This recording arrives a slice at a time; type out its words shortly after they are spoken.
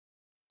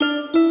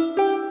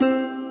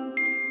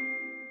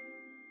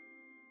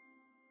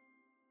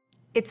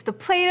It's the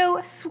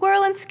Play-Doh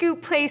Swirl and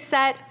Scoop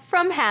playset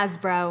from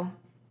Hasbro.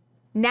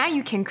 Now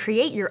you can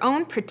create your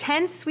own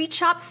pretend sweet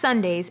shop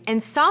sundaes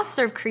and soft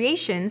serve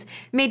creations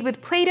made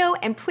with Play-Doh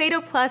and Play-Doh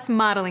Plus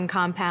modeling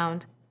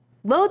compound.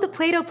 Load the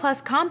Play-Doh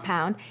Plus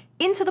compound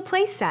into the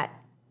playset.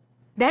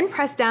 Then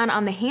press down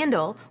on the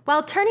handle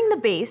while turning the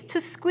base to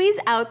squeeze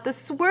out the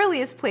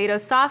swirliest Play-Doh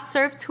soft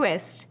serve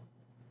twist.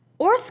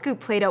 Or scoop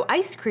Play-Doh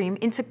ice cream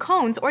into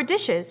cones or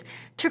dishes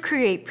to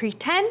create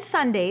pretend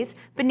sundaes,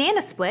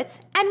 banana splits,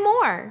 and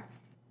more.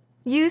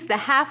 Use the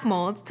half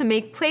molds to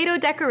make Play-Doh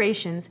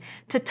decorations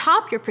to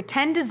top your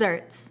pretend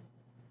desserts.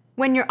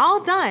 When you're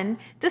all done,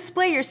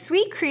 display your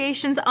sweet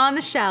creations on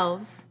the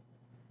shelves.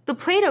 The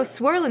Play-Doh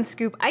Swirl and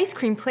Scoop ice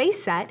cream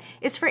playset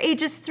is for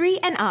ages 3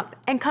 and up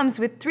and comes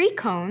with 3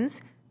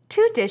 cones,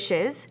 2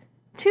 dishes,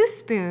 2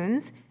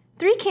 spoons,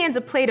 3 cans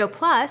of Play-Doh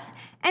Plus,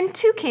 and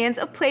 2 cans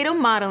of Play-Doh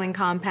modeling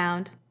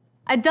compound.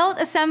 Adult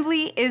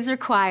assembly is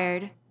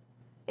required.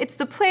 It's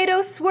the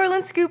Play-Doh Swirl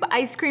and Scoop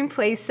ice cream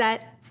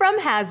playset from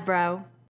Hasbro.